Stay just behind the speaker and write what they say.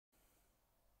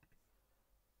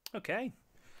Okay.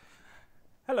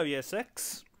 Hello, Year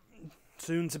 6.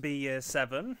 Soon to be Year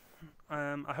 7.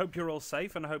 I hope you're all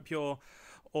safe and I hope you're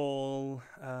all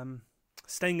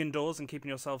staying indoors and keeping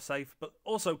yourself safe, but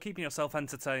also keeping yourself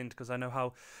entertained because I know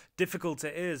how difficult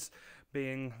it is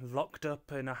being locked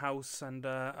up in a house, and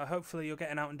hopefully you're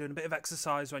getting out and doing a bit of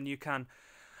exercise when you can.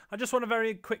 I just want to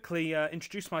very quickly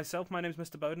introduce myself. My name's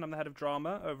Mr. Bowden. I'm the head of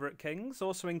drama over at King's.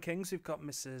 Also in King's, you've got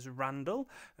Mrs. Randall,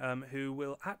 who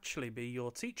will actually be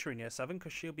your teacher in Year 7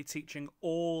 because she'll be teaching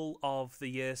all of the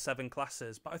Year 7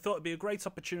 classes. But I thought it'd be a great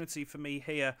opportunity for me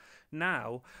here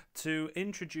now to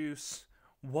introduce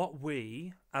what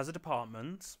we, as a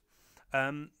department,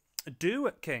 do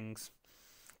at King's.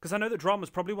 Because I know that drama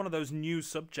is probably one of those new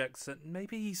subjects that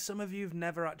maybe some of you have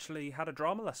never actually had a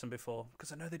drama lesson before,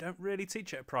 because I know they don't really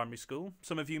teach it at primary school.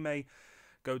 Some of you may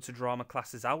go to drama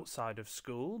classes outside of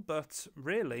school, but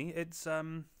really it's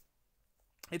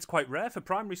quite rare for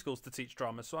primary schools to teach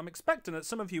drama, so I'm expecting that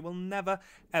some of you will never,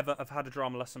 ever have had a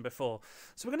drama lesson before.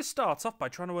 So we're going to start off by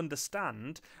trying to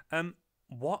understand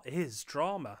what is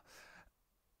drama.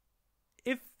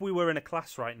 If we were in a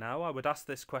class right now, I would ask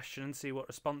this question and see what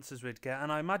responses we'd get.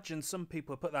 And I imagine some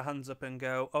people put their hands up and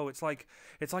go, "Oh, it's like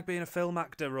being a film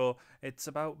actor, or it's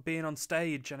about being on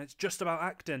stage, and it's just about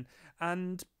acting."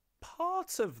 And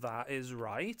part of that is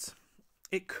right.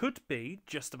 It could be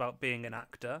just about being an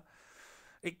actor.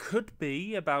 It could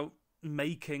be about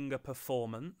making a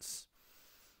performance.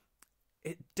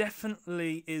 It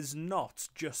definitely is not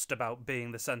just about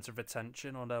being the centre of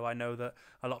attention, although I know that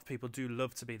a lot of people do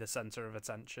love to be the centre of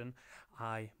attention.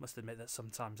 I must admit that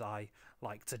sometimes I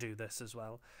like to do this as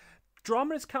well.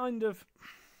 Drama is kind of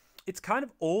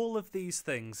all of these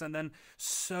things, and then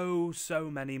so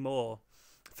many more.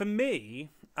 For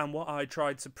me, and what I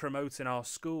tried to promote in our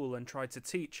school and try to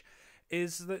teach,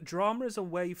 is that drama is a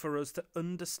way for us to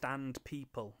understand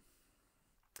people.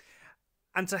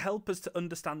 And to help us to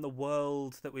understand the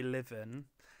world that we live in,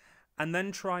 and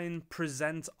then try and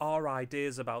present our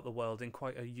ideas about the world in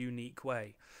quite a unique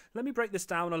way. Let me break this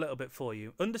down a little bit for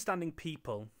you. Understanding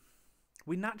people.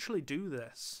 We naturally do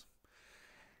this.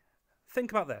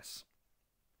 Think about this.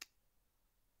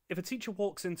 If a teacher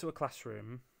walks into a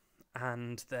classroom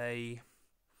and they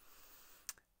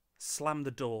slam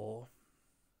the door,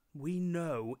 we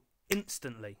know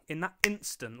instantly, in that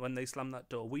instant when they slam that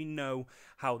door, we know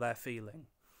how they're feeling.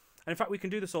 And in fact, we can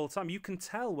do this all the time. You can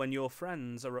tell when your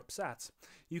friends are upset.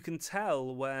 You can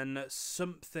tell when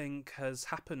something has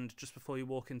happened just before you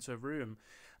walk into a room.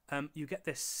 You get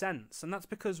this sense, and that's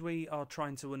because we are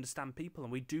trying to understand people,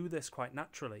 and we do this quite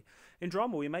naturally. In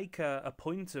drama, we make a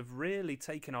point of really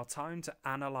taking our time to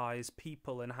analyse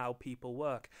people and how people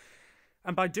work.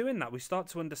 And by doing that, we start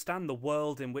to understand the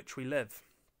world in which we live.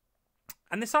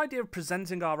 And this idea of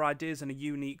presenting our ideas in a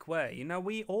unique way,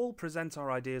 we all present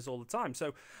our ideas all the time.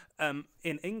 So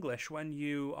in English, when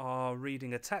you are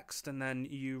reading a text and then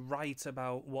you write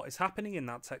about what is happening in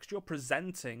that text, you're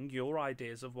presenting your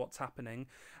ideas of what's happening,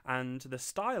 and the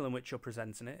style in which you're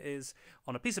presenting it is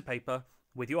on a piece of paper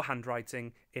with your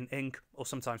handwriting in ink or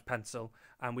sometimes pencil,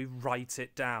 and we write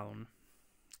it down.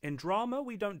 In drama,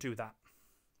 we don't do that.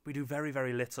 We do very,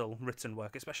 very little written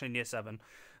work, especially in Year 7.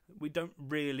 We don't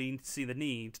really see the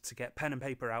need to get pen and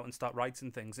paper out and start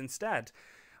writing things. Instead,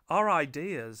 our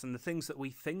ideas and the things that we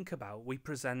think about, we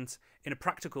present in a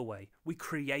practical way. We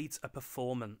create a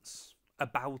performance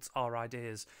about our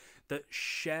ideas that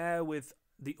share with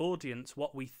the audience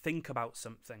what we think about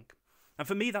something. And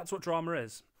for me, that's what drama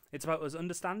is. It's about us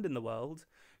understanding the world,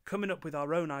 coming up with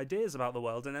our own ideas about the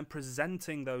world, and then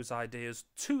presenting those ideas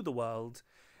to the world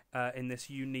in this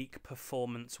unique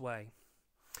performance way.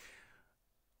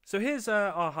 So here's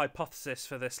our hypothesis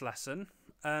for this lesson.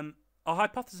 Our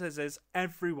hypothesis is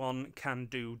everyone can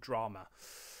do drama.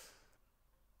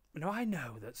 Now, I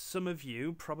know that some of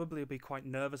you probably will be quite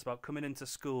nervous about coming into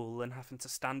school and having to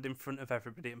stand in front of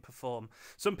everybody and perform.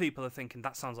 Some people are thinking,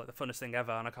 that sounds like the funnest thing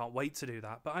ever and I can't wait to do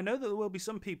that. But I know that there will be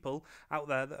some people out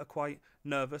there that are quite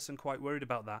nervous and quite worried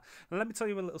about that. And let me tell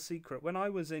you a little secret. When I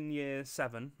was in Year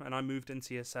 7 and I moved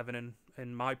into Year 7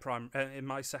 in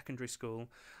my secondary school,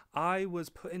 I was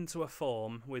put into a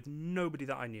form with nobody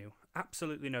that I knew.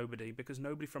 Absolutely nobody, because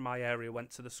nobody from my area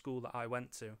went to the school that I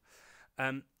went to.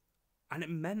 And it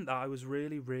meant that I was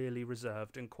really, really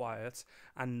reserved and quiet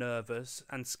and nervous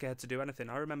and scared to do anything.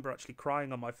 I remember actually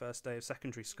crying on my first day of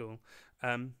secondary school,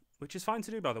 which is fine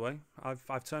to do, by the way.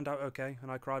 I've turned out okay,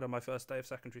 and I cried on my first day of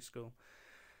secondary school.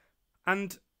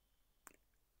 And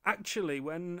actually,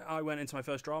 when I went into my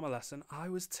first drama lesson, I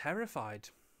was terrified.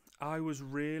 I was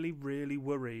really, really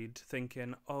worried,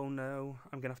 thinking, oh no,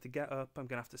 I'm going to have to get up, I'm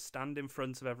going to have to stand in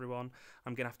front of everyone,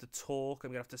 I'm going to have to talk,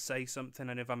 I'm going to have to say something,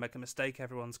 and if I make a mistake,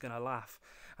 everyone's going to laugh.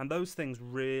 And those things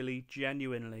really,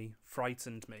 genuinely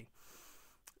frightened me.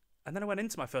 And then I went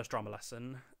into my first drama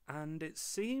lesson, and it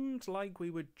seemed like we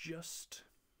were just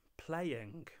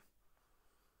playing.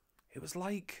 It was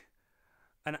like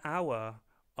an hour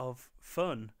of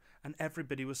fun, and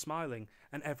everybody was smiling,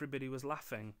 and everybody was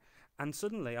laughing. And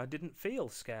suddenly I didn't feel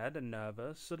scared and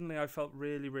nervous. Suddenly I felt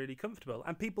really, really comfortable.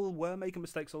 And people were making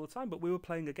mistakes all the time, but we were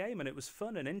playing a game and it was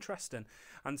fun and interesting.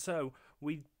 And so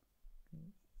we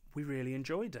really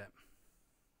enjoyed it.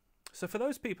 So for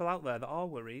those people out there that are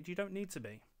worried, you don't need to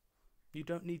be. You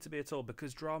don't need to be at all,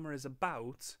 because drama is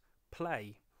about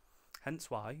play.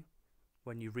 Hence why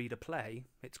when you read a play,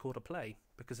 it's called a play,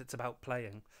 because it's about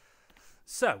playing.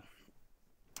 So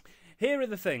here are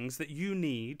the things that you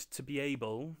need to be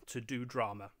able to do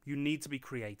drama. You need to be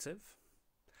creative.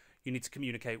 You need to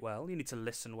communicate well. You need to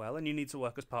listen well. And you need to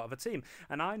work as part of a team.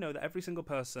 And I know that every single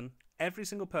person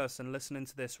listening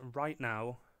to this right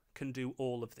now can do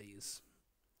all of these.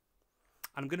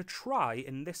 I'm going to try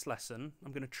in this lesson,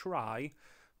 I'm going to try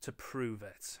to prove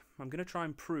it. I'm going to try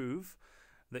and prove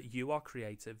that you are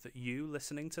creative, that you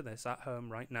listening to this at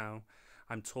home right now,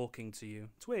 I'm talking to you.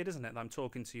 It's weird, isn't it, that I'm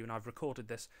talking to you and I've recorded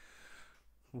this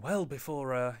well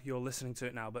before you're listening to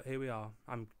it now, but here we are.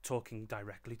 I'm talking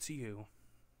directly to you.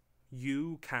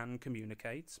 You can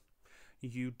communicate,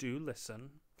 you do listen,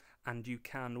 and you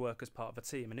can work as part of a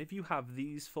team. And if you have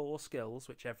these 4 skills,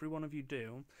 which every one of you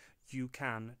do, you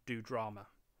can do drama.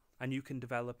 And you can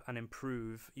develop and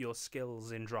improve your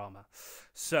skills in drama.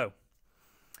 So,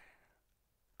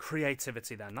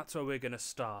 creativity then. That's where we're going to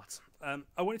start.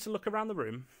 I want you to look around the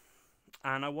room,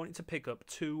 and I want you to pick up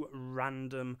 2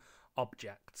 random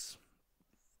objects.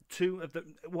 2 of the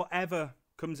whatever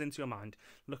comes into your mind.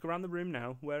 Look around the room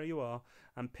now, where you are,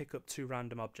 and pick up 2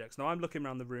 random objects. Now I'm looking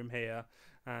around the room here,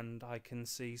 and I can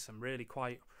see some really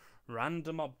quite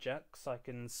random objects. I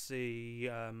can see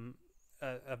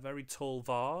a very tall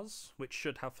vase, which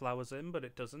should have flowers in, but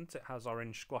it doesn't. It has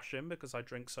orange squash in because I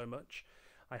drink so much.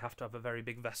 I have to have a very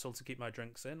big vessel to keep my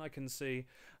drinks in. I can see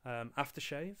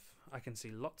aftershave. I can see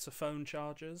lots of phone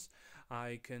chargers.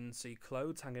 I can see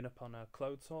clothes hanging up on a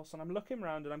clothes horse. And I'm looking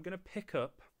around and I'm going to pick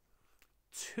up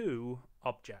 2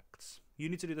 objects. You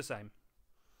need to do the same.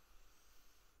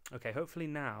 Okay, hopefully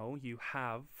now you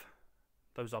have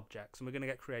those objects and we're going to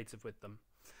get creative with them.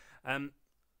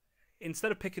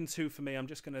 Instead of picking 2 for me, I'm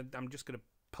just gonna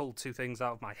pull 2 things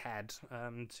out of my head,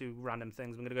 2 random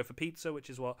things. I'm going to go for pizza, which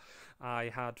is what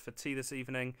I had for tea this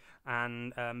evening,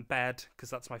 and bed, because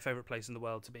that's my favourite place in the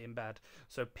world to be, in bed.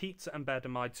 So pizza and bed are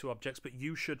my 2 objects, but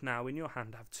you should now in your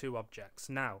hand have 2 objects.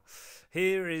 Now,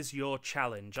 here is your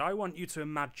challenge. I want you to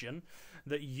imagine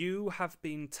that you have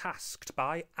been tasked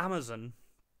by Amazon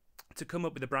to come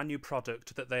up with a brand new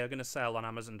product that they are going to sell on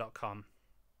Amazon.com.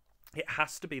 It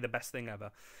has to be the best thing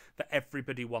ever, that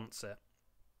everybody wants it.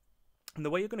 And the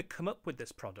way you're going to come up with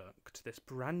this product, this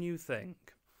brand new thing,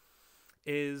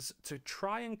 is to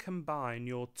try and combine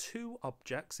your 2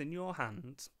 objects in your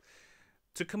hand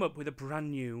to come up with a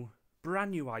brand new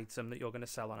item that you're going to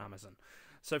sell on Amazon.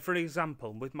 So, for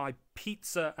example, with my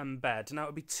pizza and bed, now it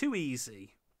would be too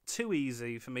easy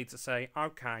for me to say,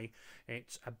 okay,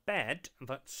 it's a bed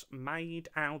that's made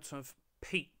out of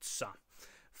pizza.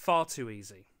 Far too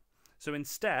easy. So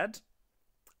instead,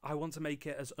 I want to make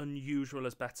it as unusual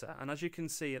as better. And as you can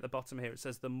see at the bottom here, it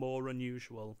says the more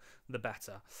unusual, the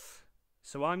better.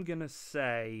 So I'm going to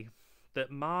say that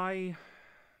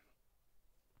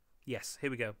yes, here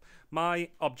we go. My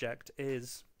object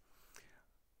is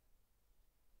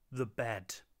the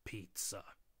bed pizza.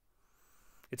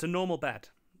 It's a normal bed.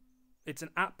 It's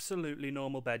an absolutely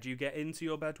normal bed. You get into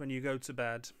your bed when you go to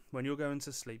bed. When you're going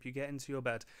to sleep, you get into your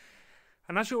bed.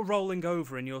 And as you're rolling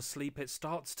over in your sleep, it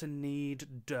starts to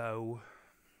knead dough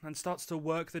and starts to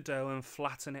work the dough and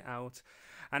flatten it out.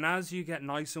 And as you get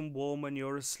nice and warm when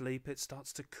you're asleep, it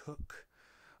starts to cook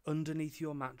underneath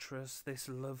your mattress this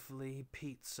lovely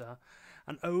pizza.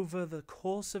 And over the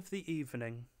course of the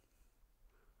evening,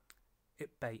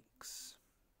 it bakes.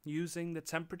 Using the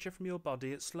temperature from your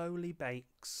body, it slowly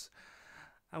bakes.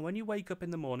 And when you wake up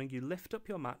in the morning, you lift up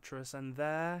your mattress and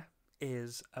there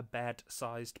is a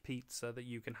bed-sized pizza that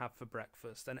you can have for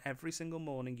breakfast. And every single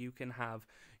morning you can have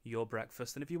your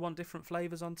breakfast. And if you want different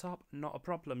flavours on top, not a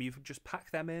problem. You just pack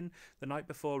them in the night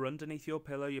before underneath your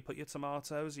pillow. You put your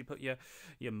tomatoes, you put your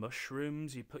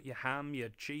mushrooms, you put your ham, your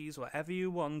cheese, whatever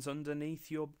you want underneath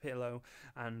your pillow.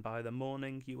 And by the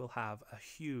morning you will have a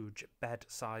huge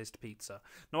bed-sized pizza.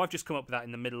 Now I've just come up with that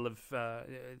in the middle of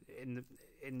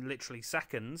in literally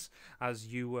seconds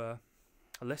as you were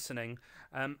listening,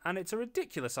 and it's a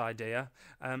ridiculous idea.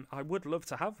 I would love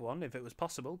to have one if it was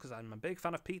possible, because I'm a big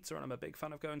fan of pizza and I'm a big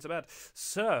fan of going to bed,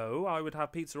 so I would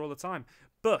have pizza all the time.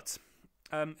 But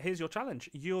here's your challenge.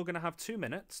 You're going to have 2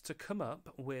 minutes to come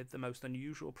up with the most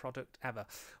unusual product ever.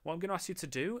 What I'm going to ask you to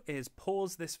do is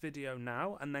pause this video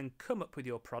now and then come up with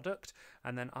your product,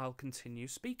 and then I'll continue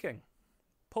speaking.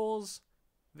 Pause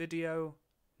video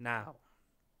now.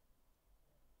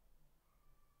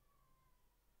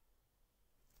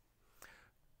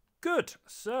 Good.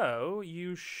 So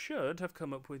you should have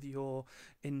come up with your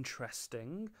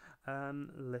interesting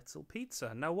little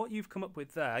pizza. Now, what you've come up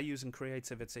with there using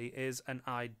creativity is an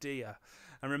idea.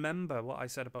 And remember what I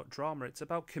said about drama. It's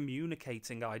about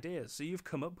communicating ideas. So you've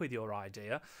come up with your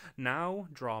idea. Now,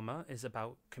 drama is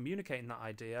about communicating that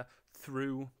idea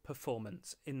through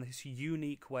performance in this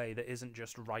unique way that isn't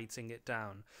just writing it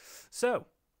down. So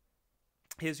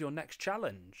here's your next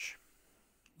challenge.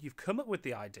 You've come up with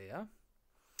the idea.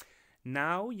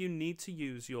 Now you need to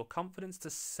use your confidence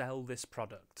to sell this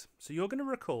product. So you're going to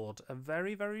record a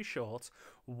very, very short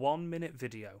 1-minute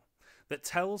video that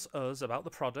tells us about the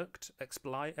product,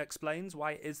 explains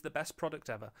why it is the best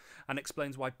product ever, and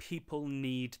explains why people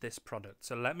need this product.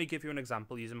 So let me give you an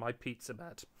example using my pizza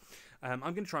bed. I'm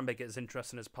going to try and make it as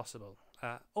interesting as possible.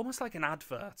 Almost like an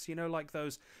advert, you know, like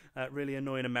those really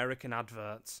annoying American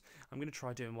adverts. I'm going to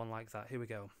try doing one like that. Here we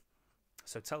go.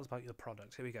 So tell us about your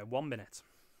product. Here we go. 1 minute.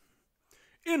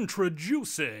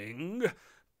 Introducing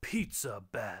Pizza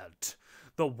Bed,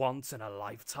 the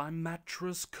once-in-a-lifetime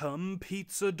mattress cum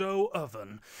pizza dough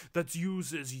oven that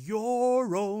uses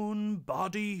your own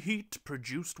body heat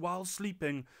produced while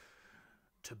sleeping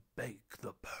to bake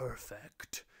the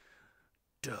perfect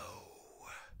dough.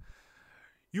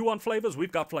 You want flavors?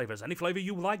 We've got flavors. Any flavor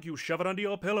you like, you shove it under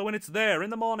your pillow and it's there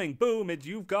in the morning. Boom,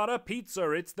 you've got a pizza.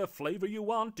 It's the flavor you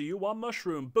want. Do you want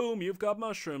mushroom? Boom, you've got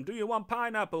mushroom. Do you want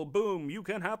pineapple? Boom, you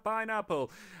can have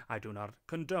pineapple. I do not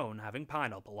condone having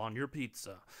pineapple on your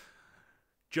pizza.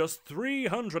 Just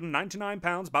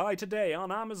 £399 buy today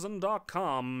on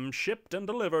Amazon.com. Shipped and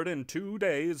delivered in 2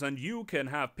 days, and you can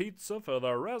have pizza for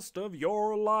the rest of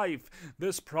your life.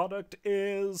 This product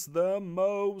is the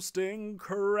most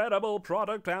incredible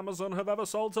product Amazon have ever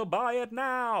sold, so buy it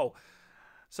now.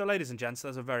 So, ladies and gents,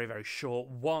 there's a very, very short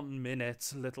 1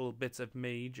 minute little bit of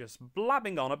me just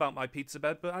blabbing on about my pizza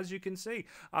bed, but as you can see,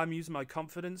 I'm using my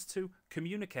confidence to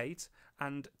communicate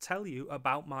and tell you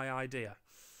about my idea.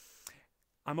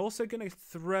 I'm also going to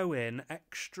throw in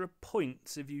extra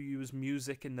points if you use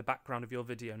music in the background of your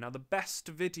video. Now, the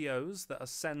best videos that are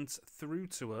sent through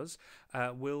to us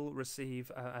will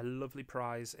receive a lovely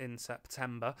prize in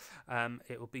September.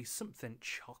 It will be something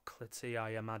chocolatey,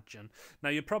 I imagine. Now,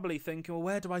 you're probably thinking, well,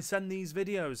 where do I send these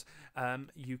videos?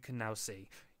 You can now see.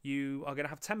 You are going to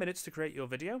have 10 minutes to create your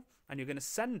video, and you're going to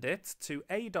send it to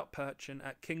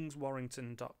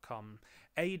a.perchin@kingswarrington.com.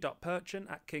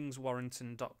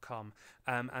 a.perchin@kingswarrington.com.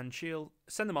 And she'll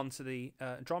send them on to the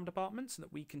drama department so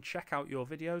that we can check out your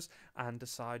videos and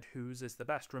decide whose is the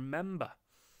best. Remember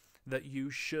that you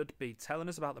should be telling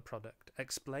us about the product,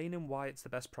 explaining why it's the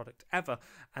best product ever,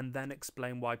 and then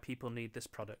explain why people need this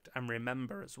product. And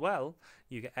remember as well,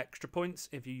 you get extra points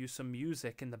if you use some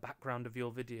music in the background of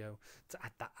your video to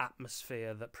add that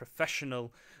atmosphere that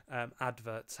professional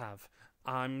adverts have.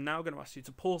 I'm now going to ask you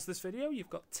to pause this video. You've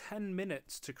got 10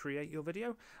 minutes to create your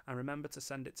video, and remember to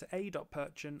send it to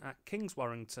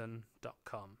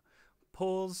a.perchin@kingswarrington.com.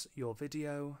 Pause your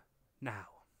video now.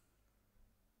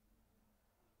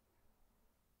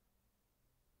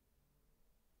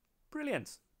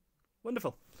 Brilliant.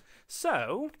 Wonderful.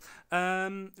 So,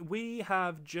 we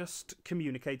have just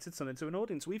communicated something to an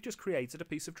audience. We've just created a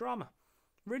piece of drama.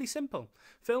 Really simple.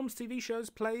 Films, TV shows,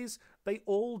 plays, they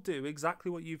all do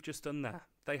exactly what you've just done there.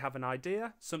 They have an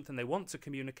idea, something they want to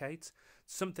communicate,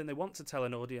 something they want to tell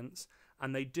an audience,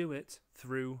 and they do it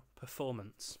through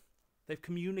performance. They've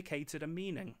communicated a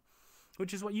meaning,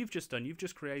 which is what you've just done. You've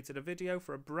just created a video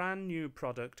for a brand new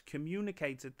product,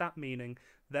 communicated that meaning,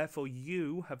 therefore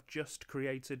you have just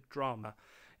created drama.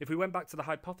 If we went back to the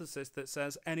hypothesis that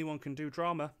says anyone can do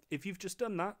drama, if you've just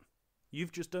done that,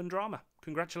 you've just done drama.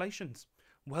 Congratulations.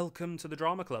 Welcome to the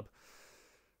Drama Club.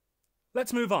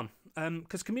 Let's move on,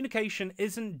 because communication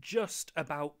isn't just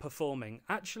about performing.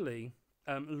 Actually,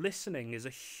 listening is a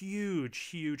huge,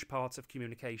 huge part of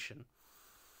communication.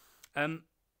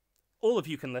 All of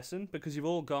you can listen because you've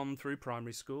all gone through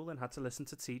primary school and had to listen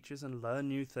to teachers and learn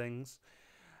new things.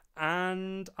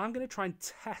 And I'm going to try and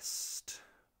test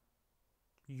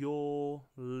your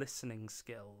listening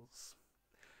skills.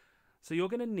 So you're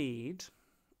going to need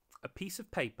a piece of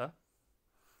paper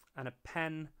and a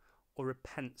pen or a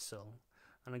pencil.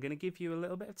 And I'm going to give you a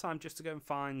little bit of time just to go and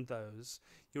find those.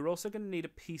 You're also going to need a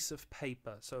piece of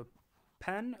paper. So a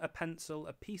pen, a pencil,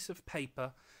 a piece of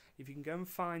paper. If you can go and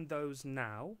find those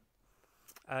now,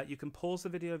 you can pause the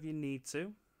video if you need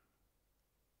to.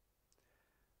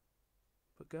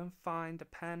 But go and find a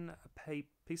pen, a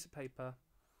piece of paper,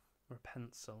 or a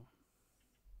pencil.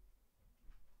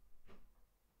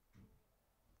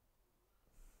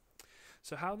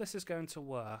 So how this is going to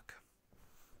work,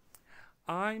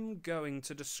 I'm going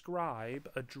to describe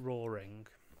a drawing,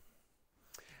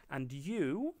 and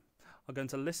you are going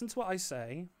to listen to what I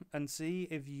say and see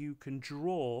if you can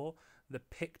draw the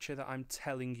picture that I'm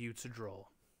telling you to draw.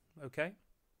 Okay?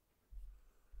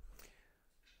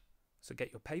 So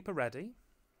get your paper ready,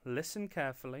 listen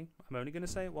carefully, I'm only going to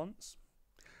say it once,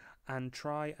 and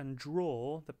try and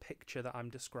draw the picture that I'm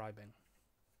describing.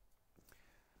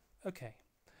 Okay.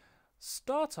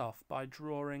 Start off by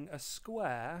drawing a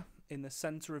square in the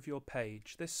centre of your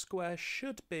page. This square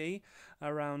should be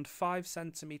around 5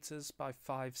 centimetres by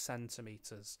 5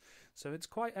 centimetres. So it's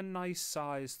quite a nice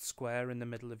sized square in the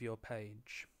middle of your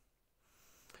page.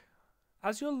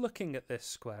 As you're looking at this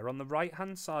square, on the right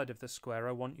hand side of the square,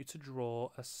 I want you to draw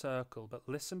a circle, but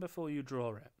listen before you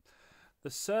draw it.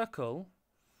 The circle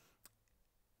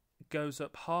goes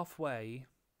up halfway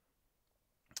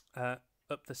up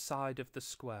the side of the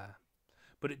square,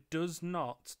 but it does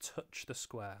not touch the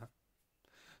square.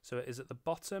 So it is at the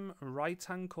bottom right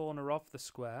hand corner of the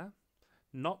square,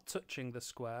 not touching the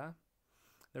square.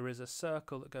 There is a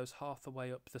circle that goes half the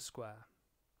way up the square.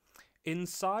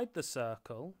 Inside the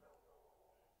circle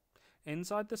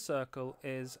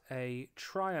is a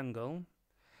triangle,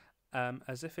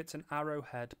 as if it's an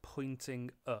arrowhead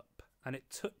pointing up, and it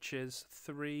touches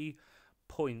 3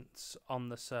 points on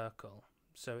the circle.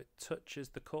 So it touches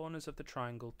the corners of the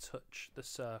triangle, touch the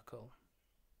circle.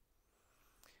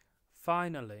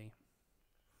 Finally,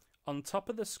 on top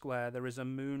of the square there is a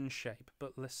moon shape,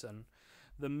 but listen,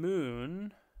 the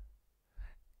moon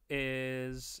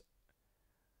is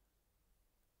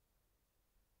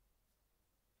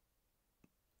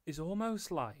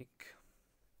almost like,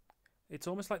 it's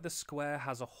almost like the square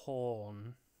has a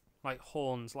horn, like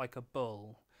horns, like a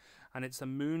bull. And it's a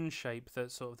moon shape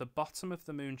that sort of the bottom of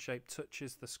the moon shape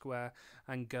touches the square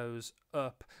and goes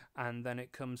up, and then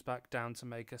it comes back down to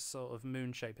make a sort of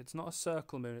moon shape. It's not a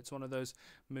circle moon, it's one of those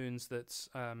moons that's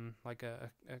like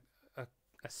a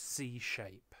C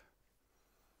shape.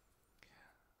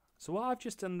 So what I've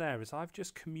just done there is I've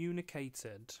just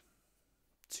communicated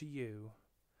to you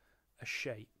a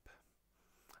shape.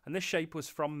 And this shape was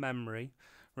from memory,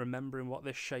 remembering what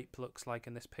this shape looks like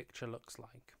and this picture looks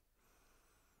like.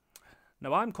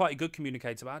 Now, I'm quite a good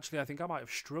communicator, but actually I think I might have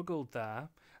struggled there,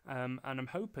 and I'm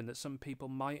hoping that some people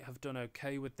might have done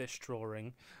okay with this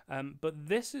drawing, but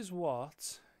this is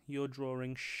what your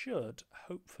drawing should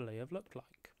hopefully have looked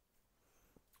like.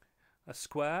 A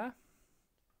square,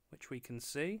 which we can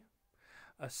see,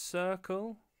 a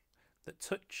circle that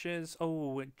touches,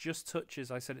 oh, it just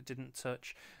touches, I said it didn't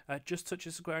touch, just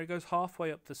touches the square, it goes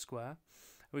halfway up the square.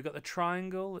 We've got the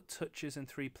triangle that touches in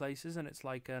 3 places, and it's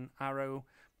like an arrow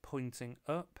pointing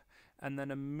up, and then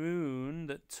a moon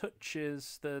that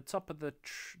touches the top of the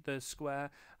square,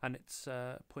 and it's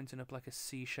pointing up like a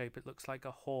C shape. It looks like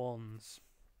a horns.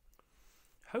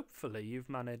 Hopefully you've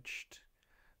managed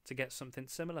to get something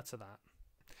similar to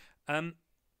that.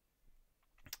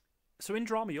 So in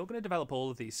drama, you're going to develop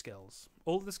all of these skills,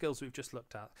 all of the skills we've just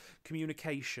looked at.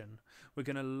 Communication, we're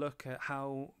going to look at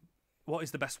what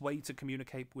is the best way to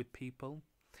communicate with people,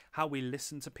 how we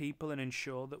listen to people and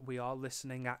ensure that we are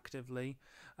listening actively,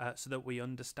 so that we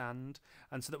understand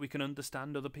and so that we can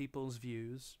understand other people's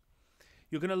views.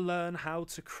 You're going to learn how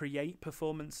to create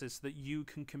performances so that you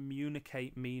can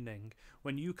communicate meaning.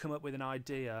 When you come up with an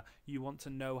idea, you want to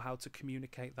know how to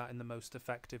communicate that in the most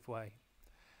effective way.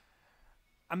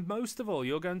 And most of all,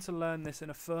 you're going to learn this in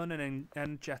a fun and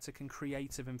energetic and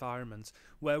creative environment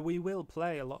where we will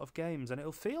play a lot of games, and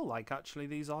it'll feel like actually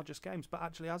these are just games, but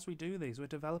actually as we do these, we're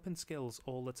developing skills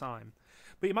all the time.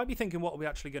 But you might be thinking, what are we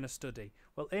actually going to study?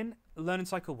 Well, in Learning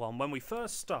Cycle 1, when we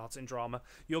first start in drama,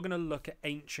 you're going to look at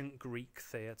ancient Greek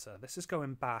theatre. This is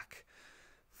going back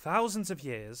thousands of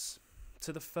years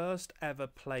to the first ever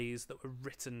plays that were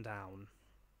written down.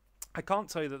 I can't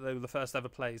tell you that they were the first ever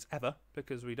plays ever,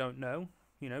 because we don't know.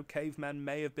 You know, cavemen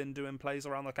may have been doing plays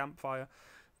around the campfire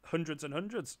hundreds and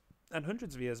hundreds and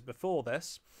hundreds of years before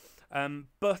this.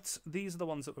 But these are the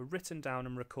ones that were written down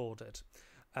and recorded.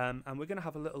 And we're going to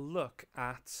have a little look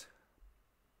at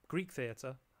Greek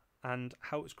theatre and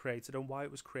how it was created and why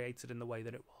it was created in the way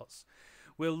that it was.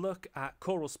 We'll look at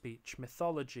choral speech,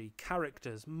 mythology,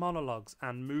 characters, monologues,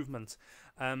 and movement.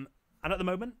 And at the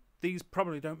moment, these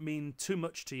probably don't mean too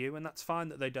much to you, and that's fine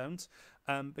that they don't,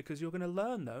 because you're going to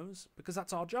learn those, because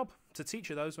that's our job, to teach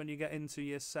you those when you get into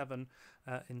Year 7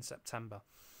 in September.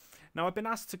 Now, I've been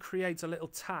asked to create a little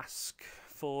task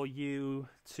for you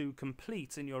to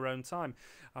complete in your own time.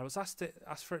 I was asked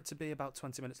for it to be about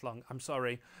 20 minutes long. I'm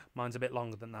sorry, mine's a bit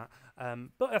longer than that.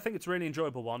 But I think it's a really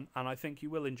enjoyable one, and I think you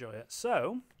will enjoy it.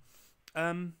 So,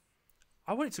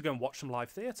 I wanted to go and watch some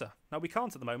live theatre. Now, we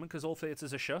can't at the moment because all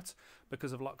theatres are shut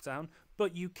because of lockdown,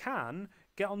 but you can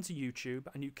get onto YouTube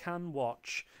and you can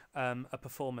watch a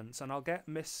performance, and I'll get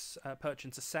Miss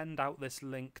Perchin to send out this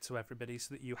link to everybody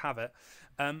so that you have it.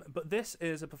 But this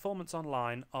is a performance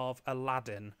online of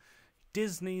Aladdin.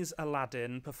 Disney's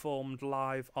Aladdin performed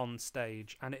live on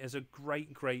stage, and it is a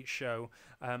great, great show,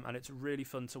 and it's really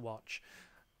fun to watch.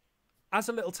 As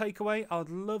a little takeaway, I'd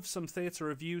love some theatre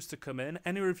reviews to come in.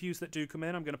 Any reviews that do come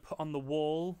in, I'm going to put on the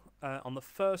wall on the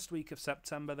first week of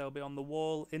September. They'll be on the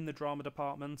wall in the drama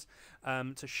department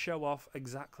to show off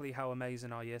exactly how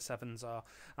amazing our Year 7s are.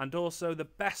 And also, the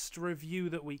best review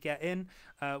that we get in,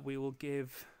 we will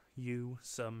give you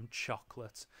some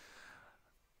chocolate.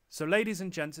 So, ladies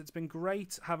and gents, it's been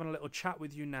great having a little chat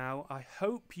with you now. I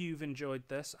hope you've enjoyed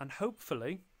this, and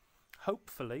hopefully,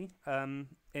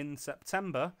 in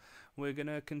September, we're going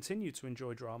to continue to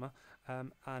enjoy drama,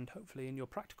 and hopefully in your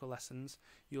practical lessons,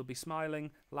 you'll be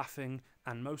smiling, laughing,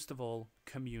 and most of all,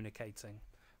 communicating.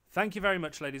 Thank you very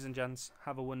much, ladies and gents.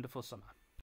 Have a wonderful summer.